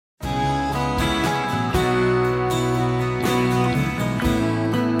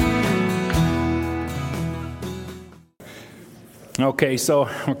Okay, so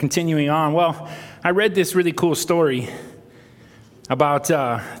we're continuing on. Well, I read this really cool story about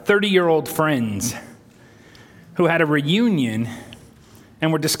 30-year-old friends who had a reunion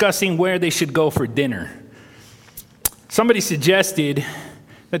and were discussing where they should go for dinner. Somebody suggested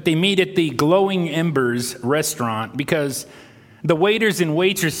that they meet at the Glowing Embers restaurant because the waiters and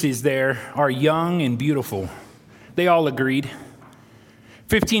waitresses there are young and beautiful. They all agreed.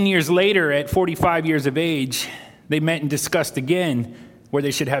 15 years later, at 45 years of age, they met and discussed again where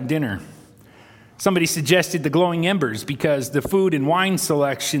they should have dinner. Somebody suggested the Glowing Embers because the food and wine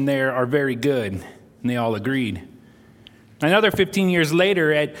selection there are very good, and they all agreed. Another 15 years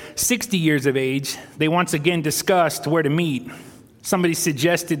later, at 60 years of age, they once again discussed where to meet. Somebody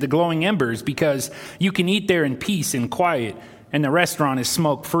suggested the Glowing Embers because you can eat there in peace and quiet, and the restaurant is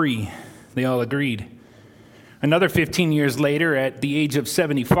smoke-free. They all agreed. Another 15 years later, at the age of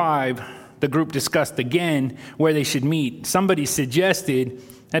 75, the group discussed again where they should meet. Somebody suggested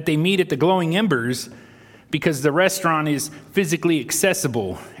that they meet at the Glowing Embers because the restaurant is physically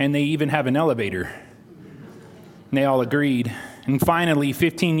accessible and they even have an elevator. And they all agreed. And finally,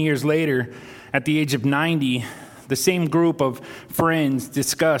 15 years later, at the age of 90, the same group of friends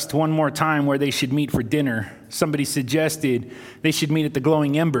discussed one more time where they should meet for dinner. Somebody suggested they should meet at the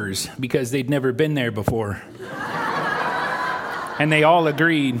Glowing Embers because they'd never been there before. And they all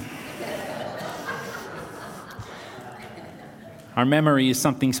agreed. Our memory is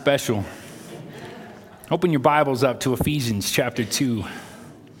something special. Open your Bibles up to Ephesians chapter 2.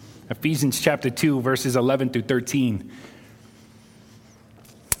 Ephesians chapter 2, verses 11 through 13.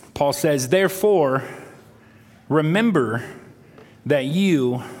 Paul says, "Therefore, remember that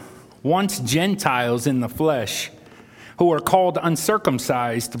you, once Gentiles in the flesh, who are called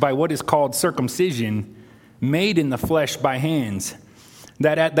uncircumcised by what is called circumcision, made in the flesh by hands,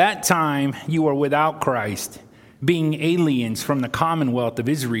 that at that time you were without Christ, being aliens from the commonwealth of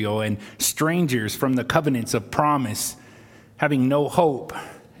Israel and strangers from the covenants of promise, having no hope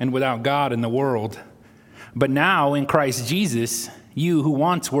and without God in the world. But now in Christ Jesus, you who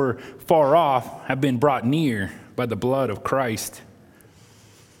once were far off have been brought near by the blood of Christ."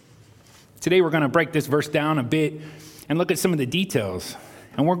 Today we're going to break this verse down a bit and look at some of the details.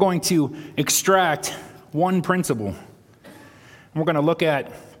 And we're going to extract one principle. And we're going to look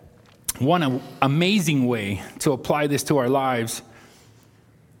at one amazing way to apply this to our lives.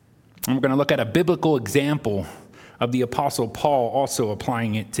 And we're going to look at a biblical example of the Apostle Paul also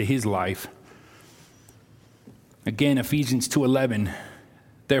applying it to his life. Again, Ephesians 2:11.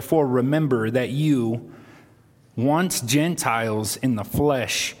 "Therefore remember that you, once Gentiles in the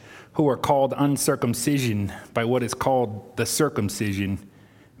flesh, who are called uncircumcision by what is called the circumcision,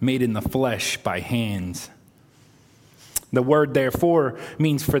 made in the flesh by hands." The word therefore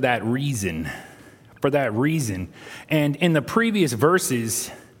means for that reason. For that reason. And in the previous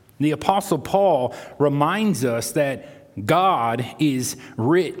verses, the Apostle Paul reminds us that God is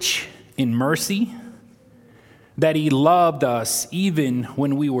rich in mercy, that he loved us even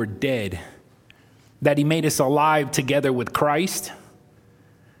when we were dead, that he made us alive together with Christ,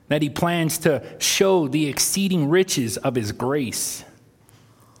 that he plans to show the exceeding riches of his grace.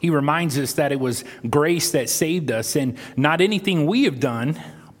 He reminds us that it was grace that saved us and not anything we have done,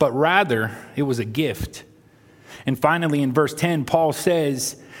 but rather it was a gift. And finally, in verse 10, Paul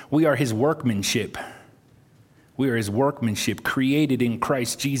says, we are his workmanship. We are his workmanship, created in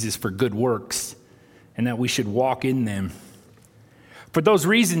Christ Jesus for good works, and that we should walk in them. For those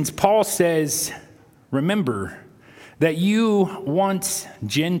reasons, Paul says, remember that you once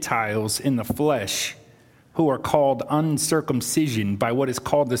Gentiles in the flesh, who are called uncircumcision by what is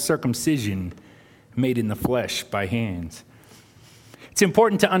called the circumcision made in the flesh by hands. It's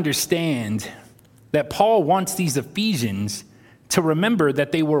important to understand that Paul wants these Ephesians to remember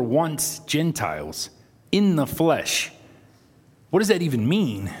that they were once Gentiles in the flesh. What does that even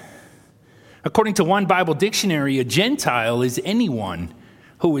mean? According to one Bible dictionary, a Gentile is anyone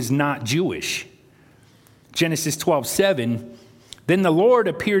who is not Jewish. Genesis 12:7, "Then the Lord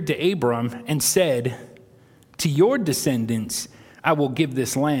appeared to Abram and said, 'To your descendants I will give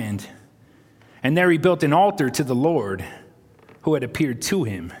this land.' And there he built an altar to the Lord who had appeared to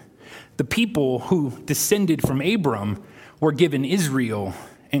him." The people who descended from Abram were given Israel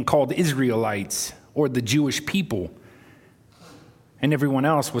and called Israelites, or the Jewish people. And everyone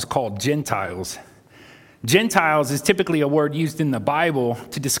else was called Gentiles. Gentiles is typically a word used in the Bible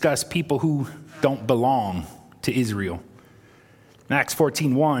to discuss people who don't belong to Israel. In Acts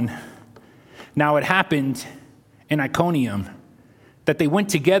 14:1, "Now it happened in Iconium that they went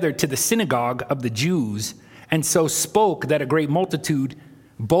together to the synagogue of the Jews and so spoke that a great multitude,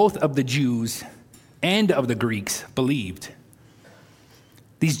 both of the Jews and of the Greeks, believed."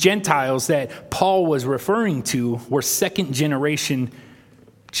 These Gentiles that Paul was referring to were second generation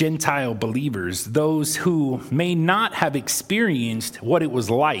Gentile believers, those who may not have experienced what it was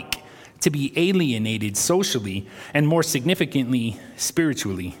like to be alienated socially and, more significantly,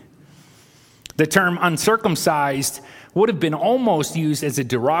 spiritually. The term uncircumcised would have been almost used as a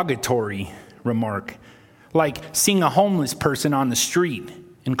derogatory remark, like seeing a homeless person on the street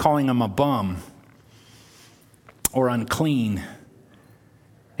and calling him a bum or unclean.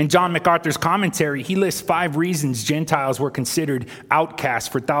 In John MacArthur's commentary, he lists 5 reasons Gentiles were considered outcasts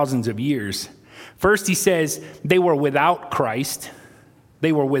for thousands of years. First, he says they were without Christ.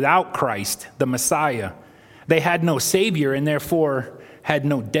 They were without Christ, the Messiah. They had no Savior and therefore had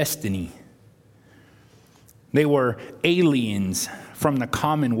no destiny. They were aliens from the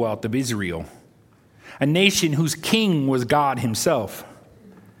commonwealth of Israel, a nation whose king was God himself.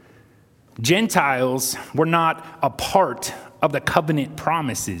 Gentiles were not a part of the covenant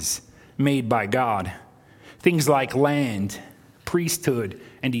promises made by God, things like land, priesthood,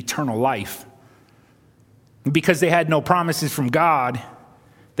 and eternal life. Because they had no promises from God,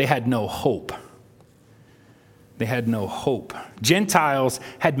 they had no hope. They had no hope. Gentiles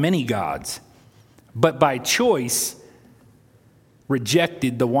had many gods, but by choice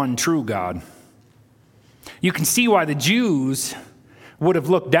rejected the one true God. You can see why the Jews would have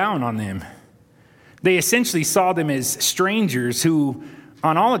looked down on them. They essentially saw them as strangers who,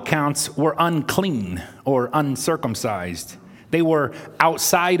 on all accounts, were unclean or uncircumcised. They were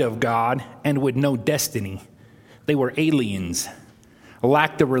outside of God and with no destiny. They were aliens,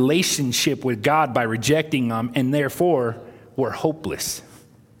 lacked a relationship with God by rejecting Him, and therefore were hopeless.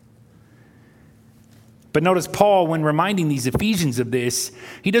 But notice Paul, when reminding these Ephesians of this,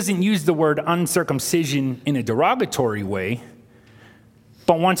 he doesn't use the word uncircumcision in a derogatory way,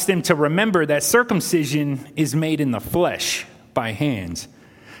 but wants them to remember that circumcision is made in the flesh by hands,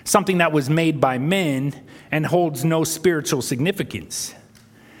 something that was made by men and holds no spiritual significance.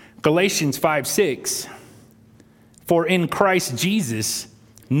 Galatians 5:6, for in Christ Jesus,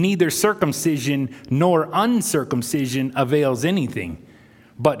 neither circumcision nor uncircumcision avails anything,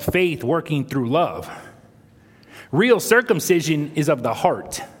 but faith working through love. Real circumcision is of the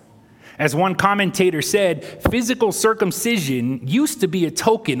heart. As one commentator said, physical circumcision used to be a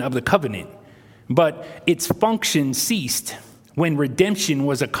token of the covenant, but its function ceased when redemption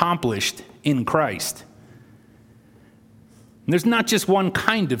was accomplished in Christ. And there's not just one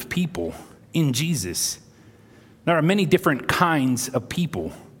kind of people in Jesus. There are many different kinds of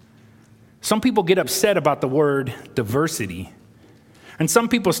people. Some people get upset about the word diversity. And some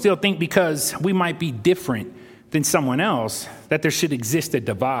people still think because we might be different than someone else, that there should exist a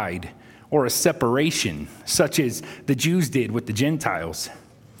divide or a separation, such as the Jews did with the Gentiles.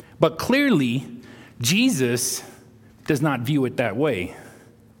 But clearly, Jesus does not view it that way.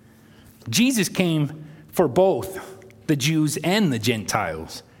 Jesus came for both the Jews and the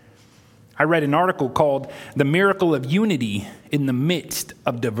Gentiles. I read an article called "The Miracle of Unity in the Midst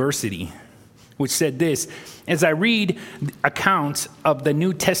of Diversity," which said this: as I read accounts of the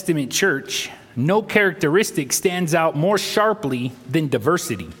New Testament church, no characteristic stands out more sharply than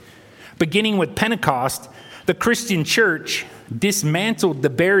diversity. Beginning with Pentecost, the Christian church dismantled the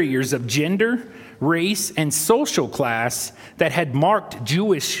barriers of gender, race, and social class that had marked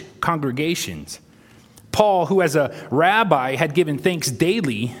Jewish congregations. Paul, who as a rabbi had given thanks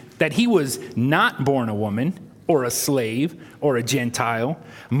daily that he was not born a woman or a slave or a Gentile,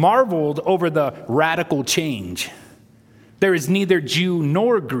 marveled over the radical change. There is neither Jew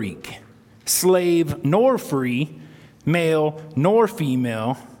nor Greek, slave nor free, male nor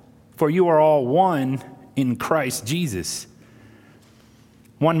female, for you are all one in Christ Jesus.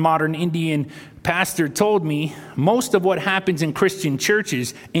 One modern Indian pastor told me most of what happens in Christian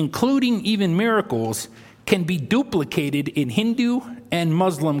churches, including even miracles, can be duplicated in Hindu and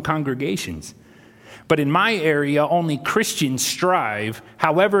Muslim congregations. But in my area, only Christians strive,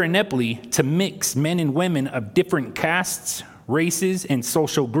 however ineptly, to mix men and women of different castes, races, and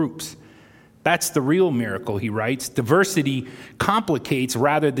social groups. That's the real miracle, he writes. Diversity complicates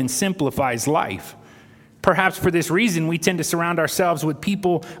rather than simplifies life. Perhaps for this reason, we tend to surround ourselves with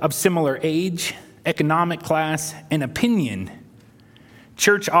people of similar age, economic class, and opinion.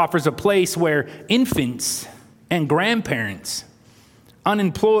 Church offers a place where infants and grandparents,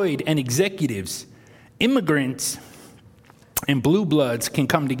 unemployed and executives, immigrants and blue bloods can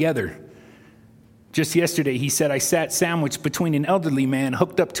come together. Just yesterday, he said, I sat sandwiched between an elderly man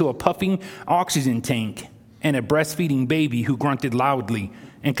hooked up to a puffing oxygen tank and a breastfeeding baby who grunted loudly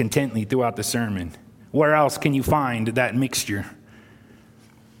and contently throughout the sermon. Where else can you find that mixture?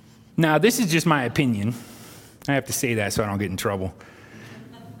 Now, this is just my opinion. I have to say that so I don't get in trouble.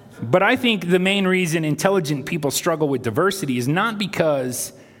 But I think the main reason intelligent people struggle with diversity is not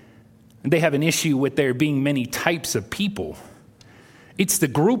because they have an issue with there being many types of people. It's the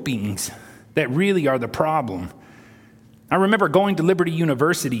groupings that really are the problem. I remember going to Liberty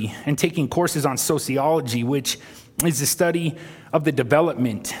University and taking courses on sociology, which is the study of the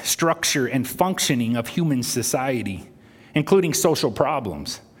development, structure, and functioning of human society, including social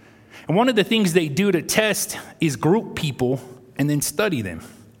problems. And one of the things they do to test is group people and then study them.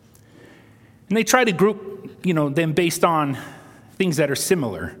 And they try to group, them based on things that are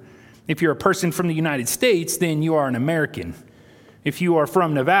similar. If you're a person from the United States, then you are an American. If you are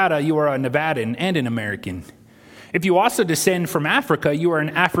from Nevada, you are a Nevadan and an American. If you also descend from Africa, you are an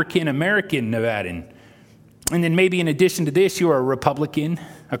African-American Nevadan. And then maybe in addition to this, you are a Republican,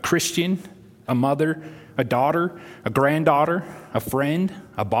 a Christian, a mother, a daughter, a granddaughter, a friend,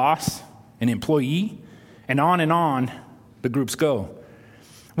 a boss, an employee, and on the groups go.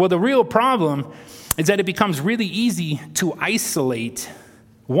 Well, the real problem is that it becomes really easy to isolate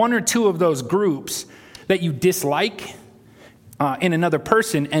one or two of those groups that you dislike in another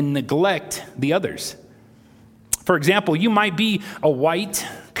person and neglect the others. For example, you might be a white,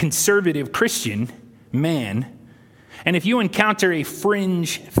 conservative Christian man, and if you encounter a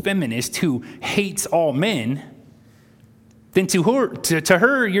fringe feminist who hates all men, then to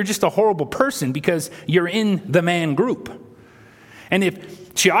her, you're just a horrible person because you're in the man group. And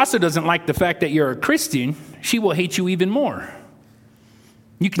if she also doesn't like the fact that you're a Christian, she will hate you even more.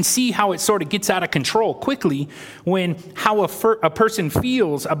 You can see how it sort of gets out of control quickly when how a person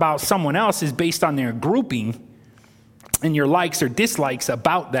feels about someone else is based on their grouping and your likes or dislikes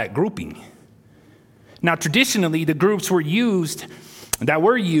about that grouping. Now, traditionally, the groups that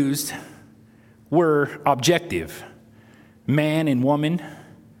were used were objective. Man and woman,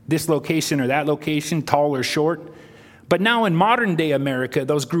 this location or that location, tall or short. But now in modern day America,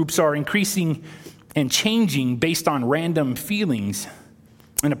 those groups are increasing and changing based on random feelings.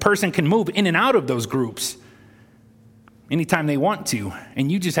 And a person can move in and out of those groups anytime they want to,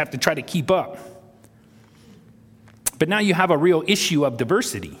 and you just have to try to keep up. But now you have a real issue of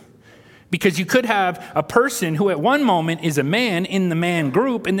diversity, because you could have a person who at one moment is a man in the man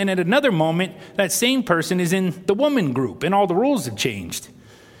group, and then at another moment, that same person is in the woman group, and all the rules have changed.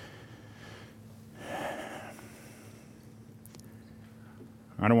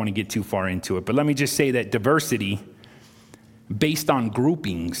 I don't want to get too far into it, but let me just say that diversity based on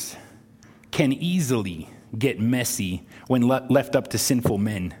groupings can easily get messy when left up to sinful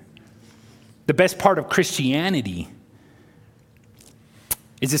men. The best part of Christianity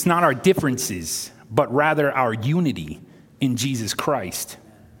is it's not our differences, but rather our unity in Jesus Christ.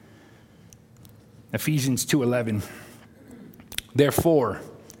 Ephesians 2:11. Therefore,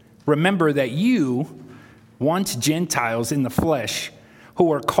 remember that you, once Gentiles in the flesh,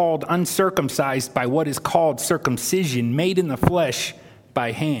 who are called uncircumcised by what is called circumcision, made in the flesh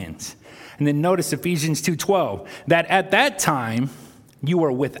by hands. And then notice Ephesians 2:12, that at that time you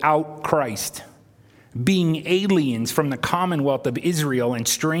were without Christ, being aliens from the commonwealth of Israel and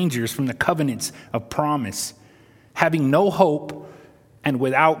strangers from the covenants of promise, having no hope and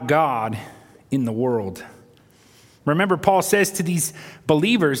without God in the world. Remember, Paul says to these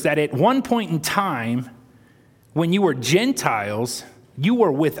believers that at one point in time, when you were Gentiles, you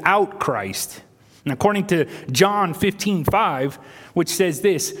were without Christ. And according to John 15:5, which says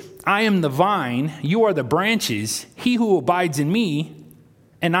this, I am the vine, you are the branches. He who abides in me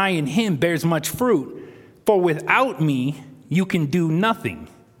and I in him bears much fruit. For without me, you can do nothing.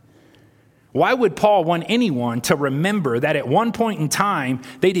 Why would Paul want anyone to remember that at one point in time,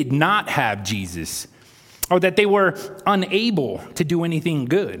 they did not have Jesus, or that they were unable to do anything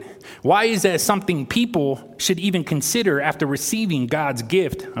good? Why is that something people should even consider after receiving God's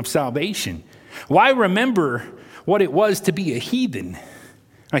gift of salvation? Why remember what it was to be a heathen?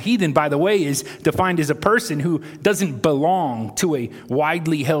 A heathen, by the way, is defined as a person who doesn't belong to a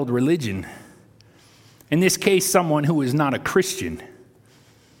widely held religion. In this case, someone who is not a Christian.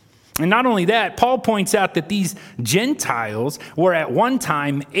 And not only that, Paul points out that these Gentiles were at one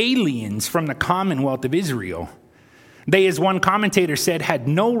time aliens from the commonwealth of Israel. They, as one commentator said, had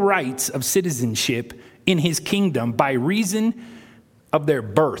no rights of citizenship in his kingdom by reason of their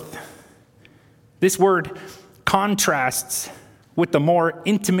birth. This word contrasts with the more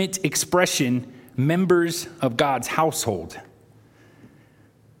intimate expression, members of God's household.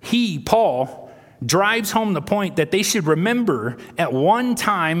 He, Paul, drives home the point that they should remember at one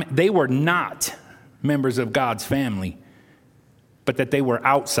time they were not members of God's family, but that they were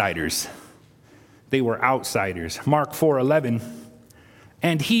outsiders. They were outsiders. Mark 4:11.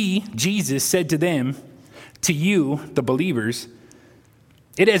 And he, Jesus, said to them, to you, the believers,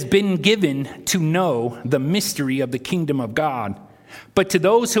 It has been given to know the mystery of the kingdom of God. But to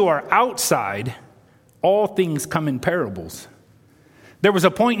those who are outside, all things come in parables. There was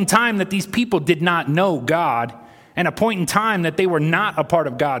a point in time that these people did not know God, and a point in time that they were not a part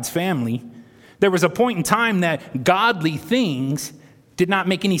of God's family. There was a point in time that godly things did not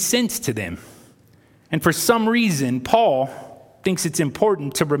make any sense to them. And for some reason, Paul thinks it's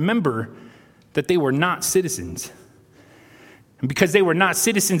important to remember that they were not citizens. And because they were not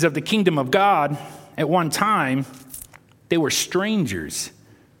citizens of the kingdom of God, at one time, they were strangers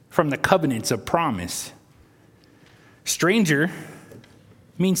from the covenants of promise. Stranger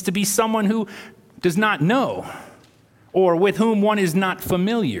means to be someone who does not know or with whom one is not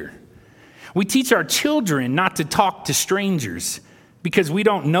familiar. We teach our children not to talk to strangers because we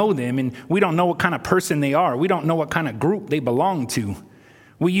don't know them and we don't know what kind of person they are. We don't know what kind of group they belong to.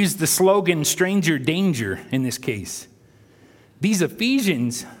 We use the slogan, stranger danger, in this case. These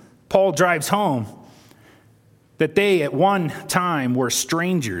Ephesians, Paul drives home that they at one time were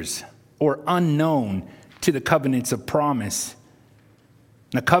strangers or unknown to the covenants of promise.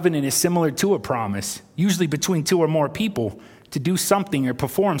 A covenant is similar to a promise, usually between two or more people, to do something or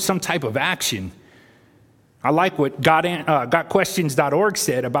perform some type of action. I like what GotQuestions.org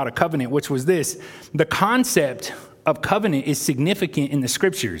said about a covenant, which was this: the concept of covenant is significant in the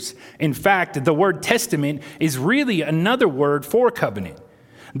scriptures. In fact, the word testament is really another word for covenant.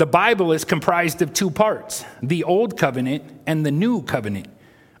 The Bible is comprised of two parts, the Old Covenant and the New Covenant,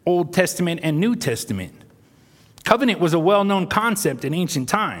 Old Testament and New Testament. Covenant was a well-known concept in ancient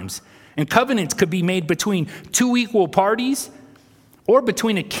times, and covenants could be made between two equal parties or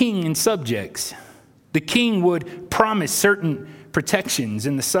between a king and subjects. The king would promise certain protections,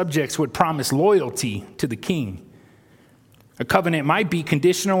 and the subjects would promise loyalty to the king. A covenant might be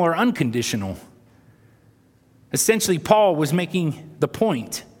conditional or unconditional. Essentially, Paul was making the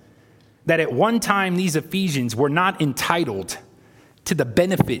point that at one time these Ephesians were not entitled to the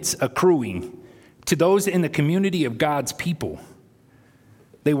benefits accruing to those in the community of God's people.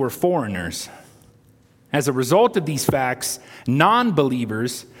 They were foreigners. As a result of these facts,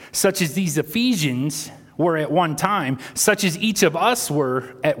 non-believers, such as these Ephesians were at one time, such as each of us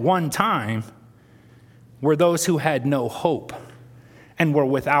were at one time, were those who had no hope and were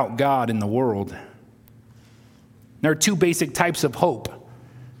without God in the world. There are two basic types of hope.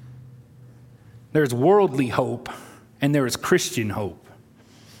 There's worldly hope and there is Christian hope.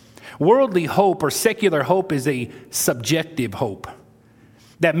 Worldly hope or secular hope is a subjective hope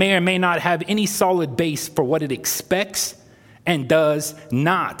that may or may not have any solid base for what it expects and does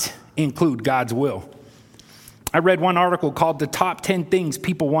not include God's will. I read one article called The Top 10 Things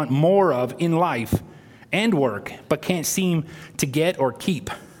People Want More of in Life and Work but Can't Seem to Get or Keep.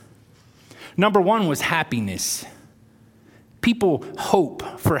 Number one was happiness. People hope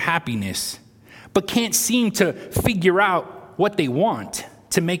for happiness but can't seem to figure out what they want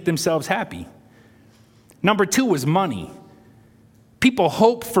to make themselves happy. Number two was money. People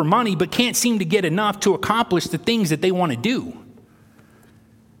hope for money but can't seem to get enough to accomplish the things that they want to do.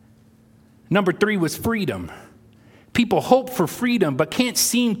 Number three was freedom. People hope for freedom but can't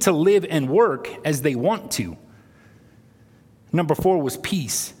seem to live and work as they want to. Number four was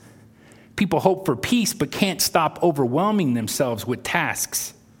peace. People hope for peace but can't stop overwhelming themselves with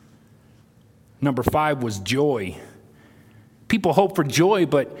tasks. Number five was joy. People hope for joy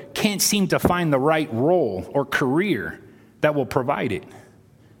but can't seem to find the right role or career that will provide it.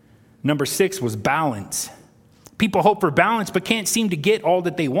 Number six was balance. People hope for balance but can't seem to get all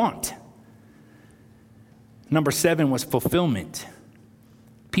that they want. Number seven was fulfillment.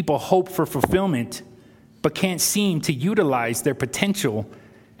 People hope for fulfillment but can't seem to utilize their potential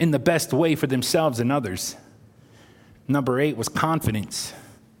in the best way for themselves and others. Number eight was confidence.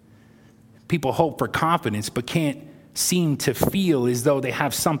 People hope for confidence but can't seem to feel as though they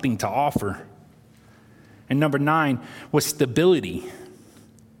have something to offer. And number nine was stability.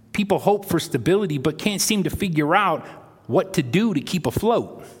 People hope for stability but can't seem to figure out what to do to keep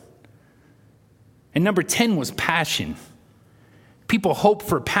afloat. And number 10 was passion. People hope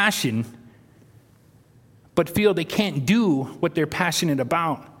for passion but feel they can't do what they're passionate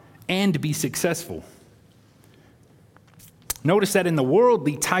about and be successful. Notice that in the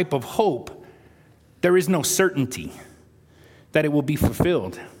worldly type of hope, there is no certainty that it will be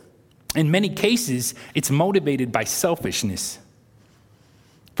fulfilled. In many cases, it's motivated by selfishness.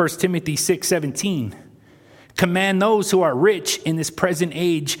 1 Timothy 6:17, command those who are rich in this present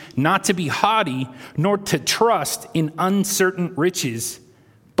age not to be haughty, nor to trust in uncertain riches,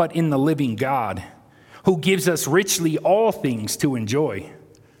 but in the living God, who gives us richly all things to enjoy.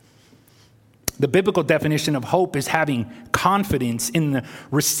 The biblical definition of hope is having confidence in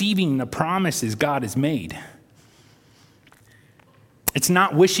receiving the promises God has made. It's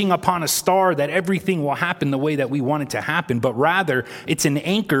not wishing upon a star that everything will happen the way that we want it to happen, but rather it's an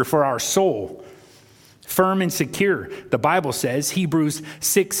anchor for our soul, firm and secure. The Bible says, Hebrews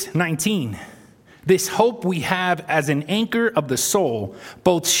 6:19, this hope we have as an anchor of the soul,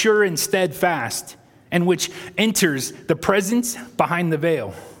 both sure and steadfast, and which enters the presence behind the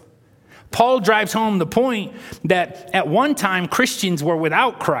veil. Paul drives home the point that at one time Christians were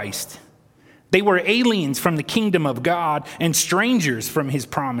without Christ. They were aliens from the kingdom of God and strangers from his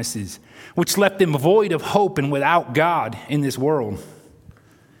promises, which left them void of hope and without God in this world.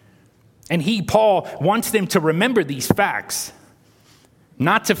 And Paul, wants them to remember these facts,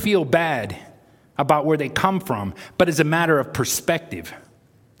 not to feel bad about where they come from, but as a matter of perspective.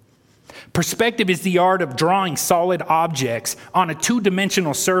 Perspective is the art of drawing solid objects on a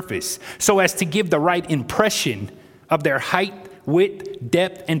two-dimensional surface so as to give the right impression of their height, width,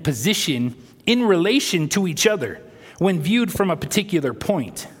 depth, and position in relation to each other when viewed from a particular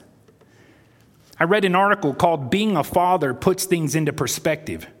point. I read an article called Being a Father Puts Things into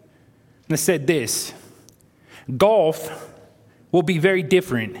Perspective. And it said this: golf will be very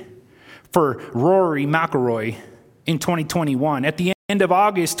different for Rory McIlroy in 2021. At the end of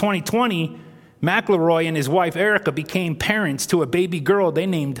August 2020, McIlroy and his wife Erica became parents to a baby girl they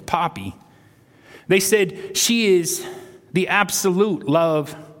named Poppy. They said she is the absolute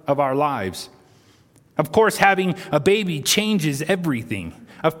love of our lives. Of course, having a baby changes everything,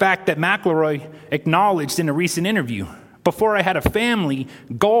 a fact that McIlroy acknowledged in a recent interview. Before I had a family,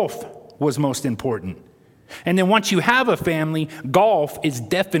 golf was most important. And then once you have a family, golf is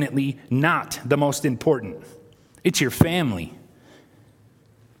definitely not the most important. It's your family.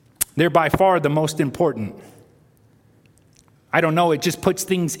 They're by far the most important. I don't know, it just puts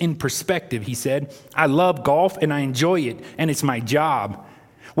things in perspective, he said. I love golf and I enjoy it, and it's my job.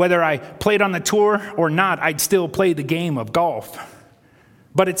 Whether I played on the tour or not, I'd still play the game of golf.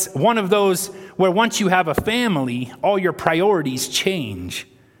 But it's one of those where once you have a family, all your priorities change,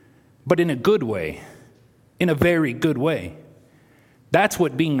 but in a good way, in a very good way. That's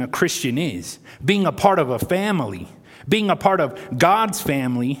what being a Christian is, being a part of a family, being a part of God's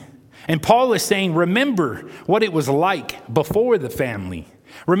family. And Paul is saying, remember what it was like before the family.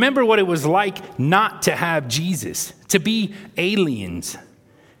 Remember what it was like not to have Jesus, to be aliens,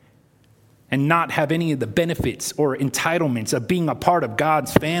 and not have any of the benefits or entitlements of being a part of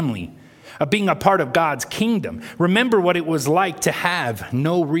God's family, of being a part of God's kingdom. Remember what it was like to have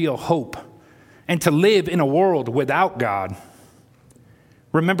no real hope and to live in a world without God.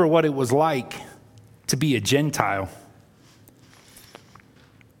 Remember what it was like to be a Gentile.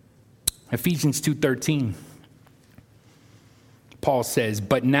 Ephesians 2:13, Paul says,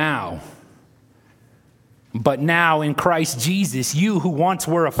 But now in Christ Jesus, you who once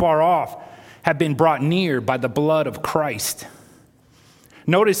were afar off have been brought near by the blood of Christ.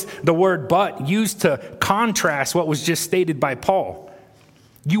 Notice the word but used to contrast what was just stated by Paul.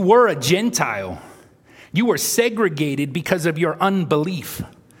 You were a Gentile. You were segregated because of your unbelief.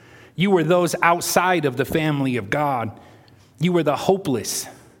 You were those outside of the family of God. You were the hopeless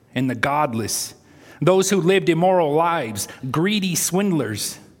and the godless, those who lived immoral lives, greedy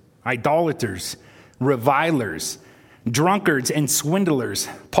swindlers, idolaters, revilers, drunkards, and swindlers,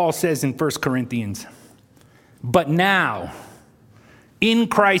 Paul says in 1 Corinthians. But now, in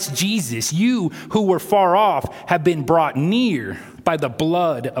Christ Jesus, you who were far off have been brought near by the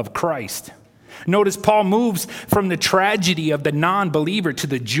blood of Christ. Notice Paul moves from the tragedy of the non-believer to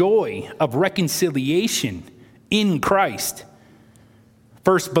the joy of reconciliation in Christ.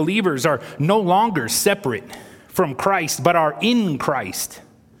 First, believers are no longer separate from Christ, but are in Christ.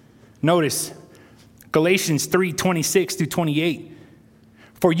 Notice Galatians 3:26-28.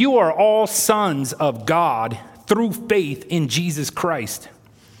 For you are all sons of God through faith in Jesus Christ.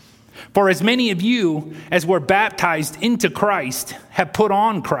 For as many of you as were baptized into Christ have put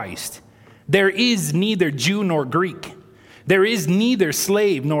on Christ. There is neither Jew nor Greek. There is neither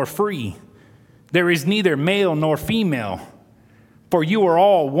slave nor free. There is neither male nor female. For you are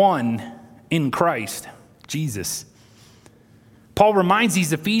all one in Christ Jesus. Paul reminds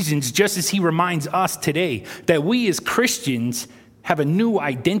these Ephesians, just as he reminds us today, that we as Christians have a new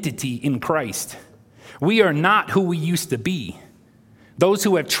identity in Christ. We are not who we used to be. Those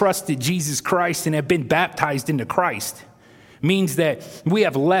who have trusted Jesus Christ and have been baptized into Christ means that we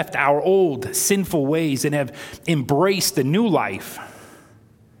have left our old sinful ways and have embraced a new life,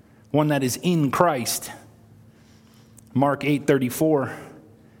 one that is in Christ. Mark 8:34.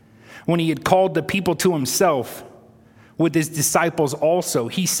 When he had called the people to himself with his disciples also,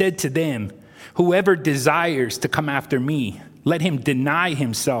 he said to them, Whoever desires to come after me, let him deny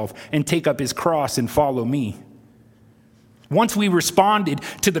himself and take up his cross and follow me. Once we responded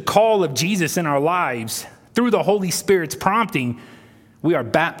to the call of Jesus in our lives, through the Holy Spirit's prompting, we are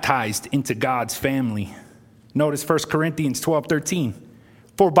baptized into God's family. Notice 1 Corinthians 12:13.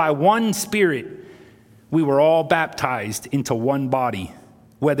 For by one Spirit we were all baptized into one body,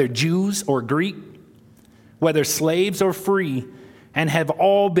 whether Jews or Greek, whether slaves or free, and have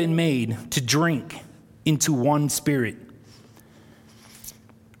all been made to drink into one Spirit.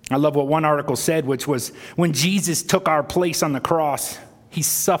 I love what one article said, which was, when Jesus took our place on the cross, he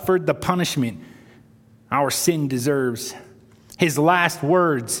suffered the punishment our sin deserves. His last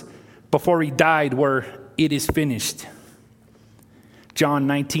words before he died were, "It is finished." John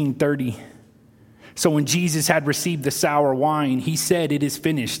 19:30. So when Jesus had received the sour wine, he said, "It is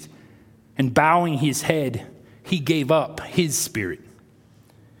finished." And bowing his head, he gave up his spirit.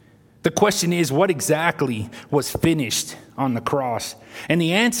 The question is, what exactly was finished on the cross? And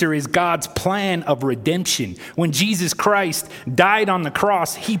the answer is God's plan of redemption. When Jesus Christ died on the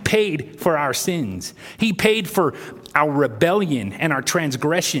cross, he paid for our sins. He paid for our rebellion and our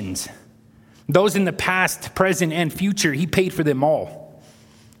transgressions. Those in the past, present, and future, he paid for them all.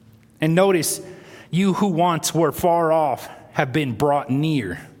 And notice, you who once were far off have been brought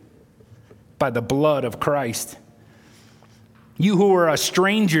near by the blood of Christ. You who were a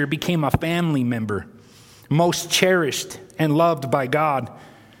stranger became a family member, most cherished and loved by God.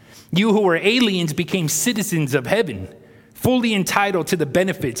 You who were aliens became citizens of heaven, fully entitled to the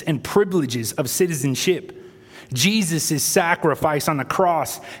benefits and privileges of citizenship. Jesus' sacrifice on the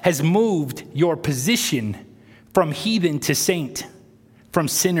cross has moved your position from heathen to saint, from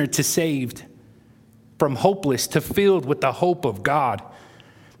sinner to saved, from hopeless to filled with the hope of God,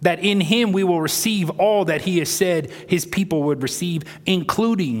 that in him we will receive all that he has said his people would receive,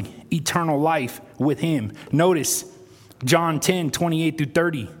 including eternal life with him. Notice John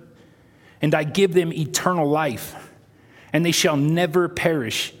 10:28-30. And I give them eternal life, and they shall never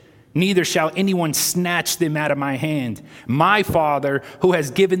perish, neither shall anyone snatch them out of my hand. My Father, who has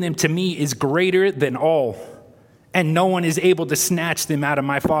given them to me, is greater than all, and no one is able to snatch them out of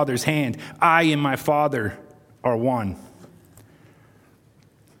my Father's hand. I and my Father are one.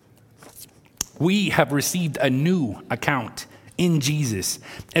 We have received a new account in Jesus.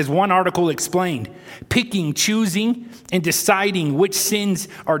 As one article explained, picking, choosing, and deciding which sins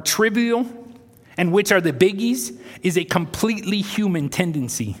are trivial and which are the biggies is a completely human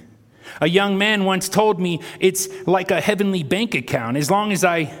tendency. A young man once told me it's like a heavenly bank account. As long as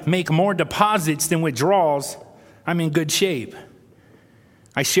I make more deposits than withdrawals, I'm in good shape.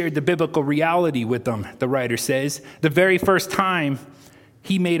 I shared the biblical reality with him, the writer says. The very first time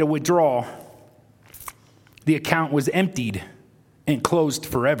he made a withdrawal, the account was emptied and closed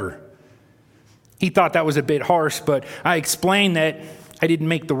forever. He thought that was a bit harsh, but I explained that I didn't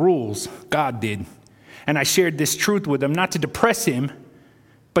make the rules. God did. And I shared this truth with him, not to depress him,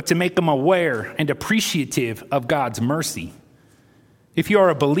 but to make him aware and appreciative of God's mercy. If you are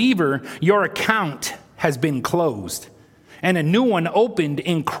a believer, your account has been closed and a new one opened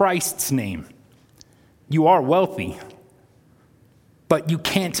in Christ's name. You are wealthy, but you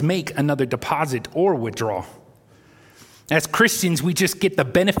can't make another deposit or withdrawal. As Christians, we just get the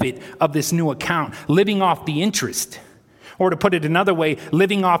benefit of this new account, living off the interest. Or to put it another way,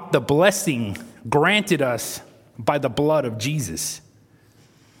 living off the blessing granted us by the blood of Jesus.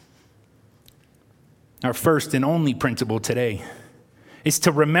 Our first and only principle today is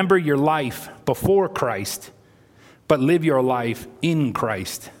to remember your life before Christ, but live your life in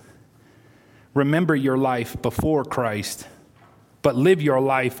Christ. Remember your life before Christ, but live your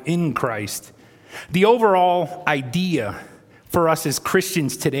life in Christ. The overall idea for us as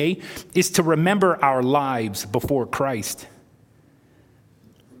Christians today is to remember our lives before Christ.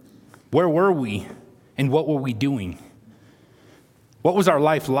 Where were we and what were we doing? What was our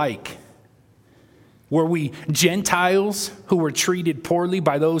life like? Were we Gentiles who were treated poorly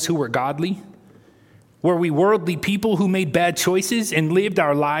by those who were godly? Were we worldly people who made bad choices and lived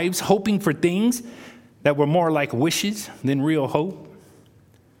our lives hoping for things that were more like wishes than real hope?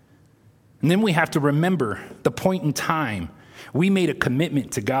 And then we have to remember the point in time we made a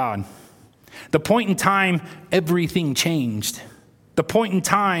commitment to God. The point in time everything changed. The point in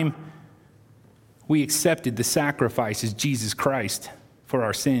time we accepted the sacrifice as Jesus Christ for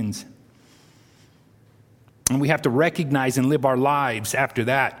our sins. And we have to recognize and live our lives after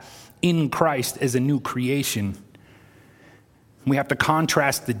that in Christ as a new creation. We have to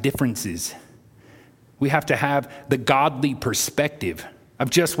contrast the differences. We have to have the godly perspective of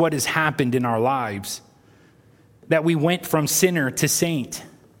just what has happened in our lives. That we went from sinner to saint.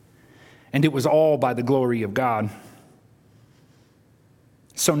 and it was all by the glory of God.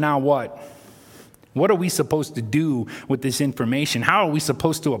 So now what? What are we supposed to do with this information? How are we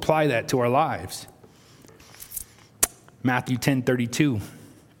supposed to apply that to our lives? Matthew 10:32.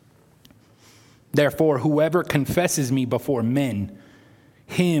 Therefore, whoever confesses me before men,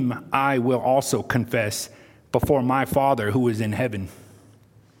 him I will also confess before my Father who is in heaven.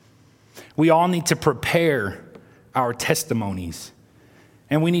 We all need to prepare our testimonies,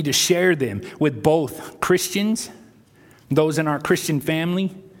 and we need to share them with both Christians, those in our Christian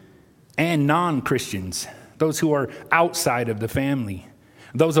family, and non-Christians, those who are outside of the family,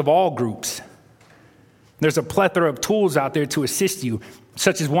 those of all groups. There's a plethora of tools out there to assist you,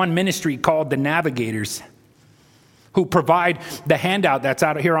 such as one ministry called the Navigators, who provide the handout that's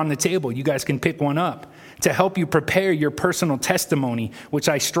out here on the table. You guys can pick one up to help you prepare your personal testimony, which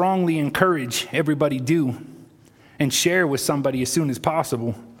I strongly encourage everybody do, and share with somebody as soon as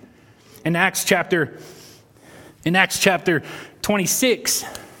possible. In Acts chapter 26,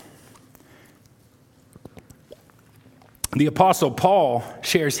 the Apostle Paul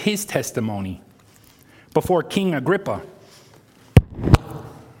shares his testimony before King Agrippa.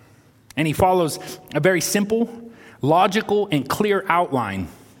 And he follows a very simple, logical, and clear outline,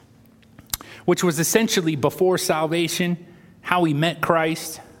 which was essentially before salvation, how he met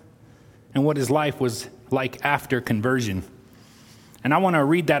Christ, and what his life was like after conversion. And I want to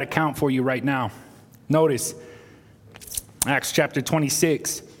read that account for you right now. Notice, Acts chapter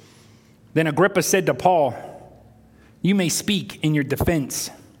 26. Then Agrippa said to Paul, "You may speak in your defense."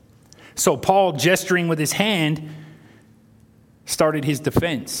 So Paul, gesturing with his hand, started his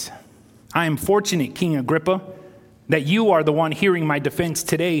defense. "I am fortunate, King Agrippa, that you are the one hearing my defense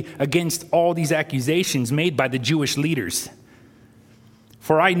today against all these accusations made by the Jewish leaders.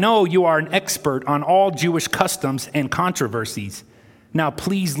 For I know you are an expert on all Jewish customs and controversies. Now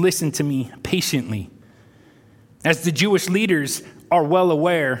please listen to me patiently. As the Jewish leaders are well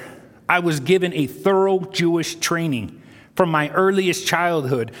aware, I was given a thorough Jewish training from my earliest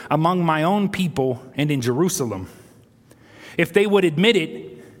childhood among my own people and in Jerusalem. If they would admit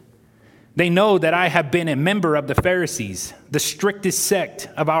it, they know that I have been a member of the Pharisees, the strictest sect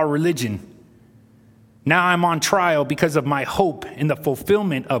of our religion. Now I'm on trial because of my hope in the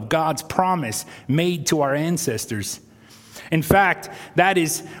fulfillment of God's promise made to our ancestors. In fact, that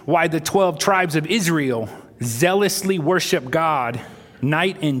is why the 12 tribes of Israel zealously worship God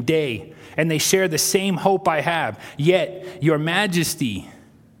night and day, and they share the same hope I have. Yet, Your Majesty,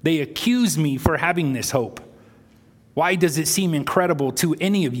 they accuse me for having this hope. Why does it seem incredible to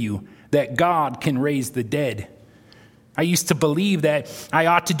any of you that God can raise the dead? I used to believe that I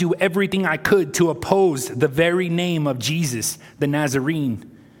ought to do everything I could to oppose the very name of Jesus, the Nazarene.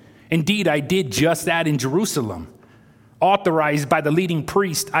 Indeed, I did just that in Jerusalem. Authorized by the leading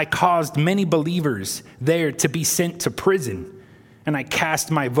priest, I caused many believers there to be sent to prison, and I cast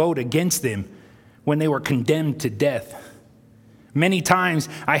my vote against them when they were condemned to death. Many times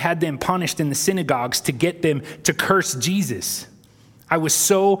I had them punished in the synagogues to get them to curse Jesus. I was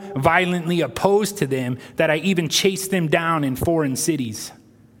so violently opposed to them that I even chased them down in foreign cities.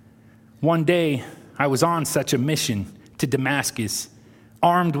 One day, I was on such a mission to Damascus,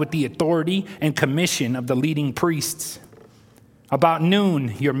 armed with the authority and commission of the leading priests. About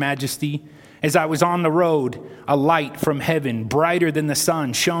noon, Your Majesty, as I was on the road, a light from heaven, brighter than the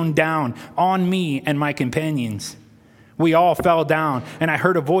sun, shone down on me and my companions. We all fell down, and I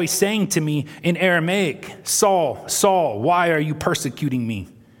heard a voice saying to me in Aramaic, "Saul, Saul, why are you persecuting me?"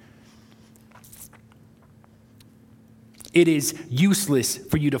 It is useless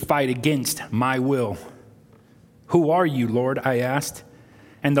for you to fight against my will. Who are you, Lord? I asked.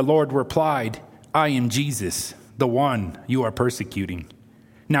 And the Lord replied, I am Jesus, the one you are persecuting.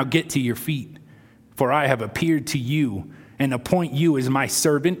 Now get to your feet, for I have appeared to you and appoint you as my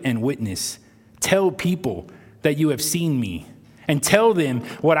servant and witness. Tell people that you have seen me, and tell them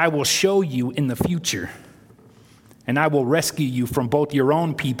what I will show you in the future. And I will rescue you from both your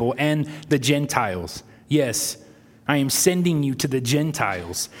own people and the Gentiles. Yes, I am sending you to the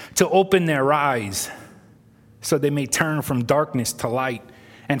Gentiles to open their eyes so they may turn from darkness to light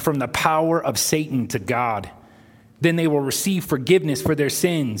and from the power of Satan to God. Then they will receive forgiveness for their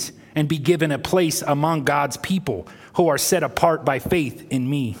sins and be given a place among God's people who are set apart by faith in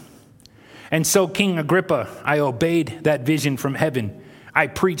me. And so, King Agrippa, I obeyed that vision from heaven. I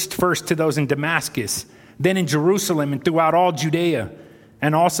preached first to those in Damascus, then in Jerusalem and throughout all Judea,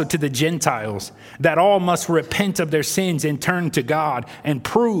 and also to the Gentiles, that all must repent of their sins and turn to God and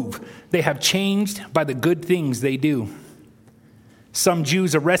prove they have changed by the good things they do. Some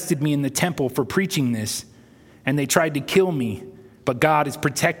Jews arrested me in the temple for preaching this, and they tried to kill me, but God has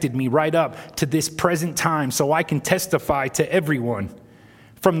protected me right up to this present time so I can testify to everyone.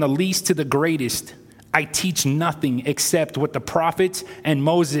 From the least to the greatest, I teach nothing except what the prophets and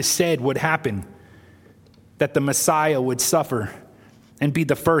Moses said would happen, that the Messiah would suffer and be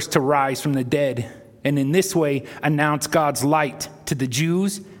the first to rise from the dead, and in this way announce God's light to the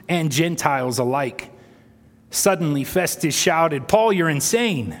Jews and Gentiles alike. Suddenly Festus shouted, "Paul, you're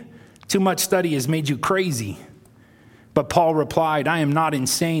insane. Too much study has made you crazy." But Paul replied, "I am not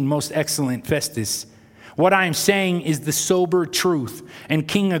insane, most excellent Festus. What I am saying is the sober truth, and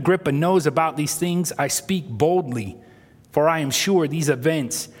King Agrippa knows about these things. I speak boldly, for I am sure these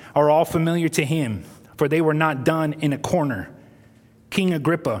events are all familiar to him, for they were not done in a corner. King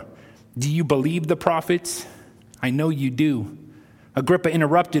Agrippa, do you believe the prophets? I know you do." Agrippa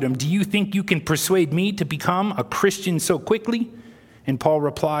interrupted him, "Do you think you can persuade me to become a Christian so quickly?" And Paul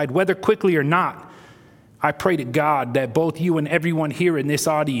replied, "Whether quickly or not, I pray to God that both you and everyone here in this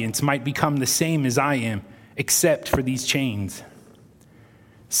audience might become the same as I am, except for these chains."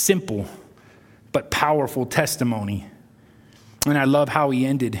 Simple, but powerful testimony. And I love how he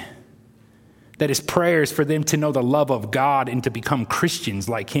ended. That his prayers for them to know the love of God and to become Christians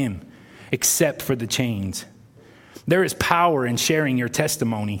like him, except for the chains. There is power in sharing your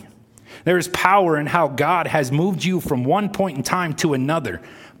testimony. There is power in how God has moved you from one point in time to another,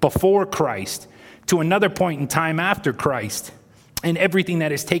 before Christ, to another point in time after Christ, and everything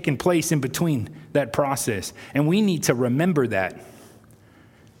that has taken place in between that process. And we need to remember that.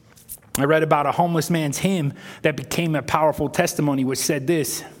 I read about a homeless man's hymn that became a powerful testimony, which said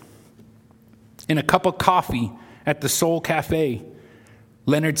this: "In a cup of coffee at the Soul Cafe,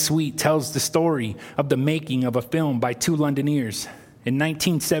 Leonard Sweet tells the story of the making of a film by two Londoners. In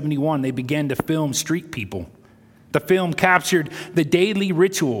 1971, they began to film Street People. The film captured the daily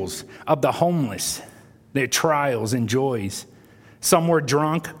rituals of the homeless, their trials and joys. Some were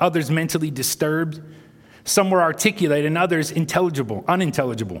drunk, others mentally disturbed. Some were articulate and others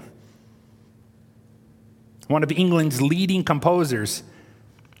unintelligible. One of England's leading composers,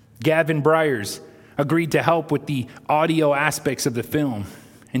 Gavin Bryars, agreed to help with the audio aspects of the film.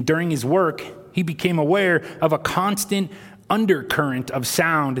 And during his work, he became aware of a constant undercurrent of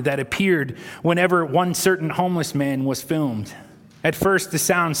sound that appeared whenever one certain homeless man was filmed. At first, the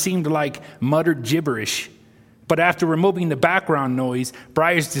sound seemed like muttered gibberish, but after removing the background noise,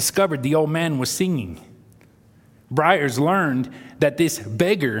 Bryars discovered the old man was singing. Bryars learned that this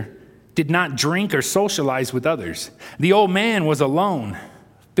beggar did not drink or socialize with others. The old man was alone,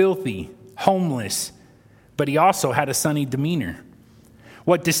 filthy, homeless, but he also had a sunny demeanor.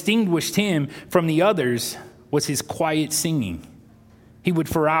 What distinguished him from the others was his quiet singing. He would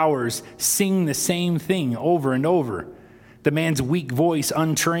for hours sing the same thing over and over. The man's weak voice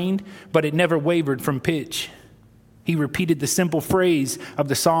untrained, but it never wavered from pitch. He repeated the simple phrase of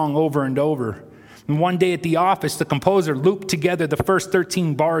the song over and over. And one day at the office, the composer looped together the first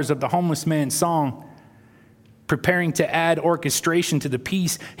 13 bars of the homeless man's song. Preparing to add orchestration to the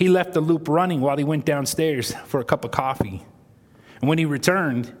piece, he left the loop running while he went downstairs for a cup of coffee. And when he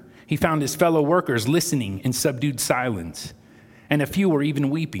returned, he found his fellow workers listening in subdued silence, and a few were even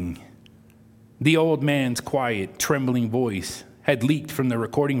weeping. The old man's quiet, trembling voice had leaked from the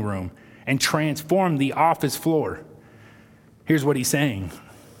recording room and transformed the office floor. Here's what he's saying: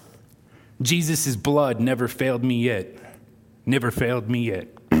 "Jesus' blood never failed me yet. Never failed me yet.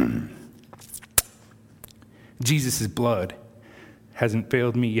 Jesus' blood hasn't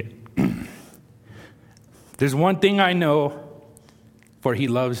failed me yet. There's one thing I know, for he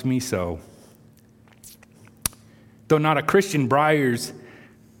loves me so." Though not a Christian, Bryars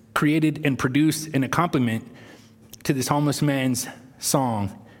created and produced an accompaniment to this homeless man's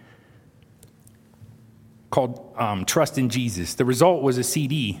song called Trust in Jesus. The result was a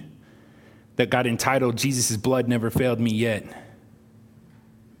CD that got entitled "Jesus' Blood Never Failed Me Yet."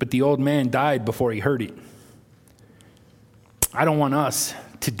 But the old man died before he heard it. I don't want us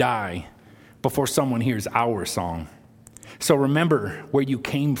to die before someone hears our song. So remember where you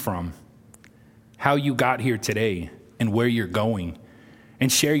came from, how you got here today, and where you're going, and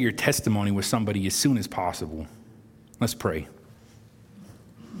share your testimony with somebody as soon as possible. Let's pray.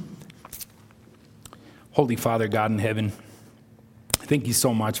 Holy Father, God in heaven, thank you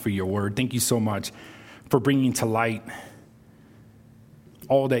so much for your word. Thank you so much for bringing to light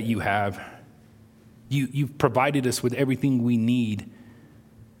all that you have. You've provided us with everything we need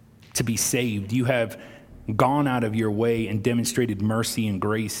to be saved. You have gone out of your way and demonstrated mercy and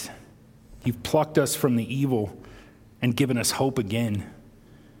grace. You've plucked us from the evil and given us hope again.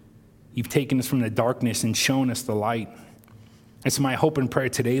 You've taken us from the darkness and shown us the light. It's my hope and prayer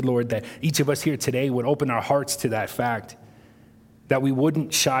today, Lord, that each of us here today would open our hearts to that fact, that we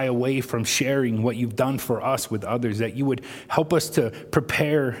wouldn't shy away from sharing what you've done for us with others, that you would help us to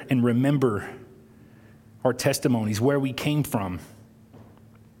prepare and remember our testimonies, where we came from,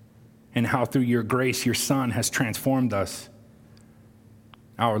 and how through your grace, your Son has transformed us.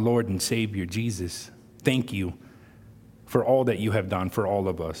 Our Lord and Savior, Jesus, thank you for all that you have done for all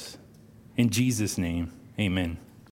of us. In Jesus' name, amen.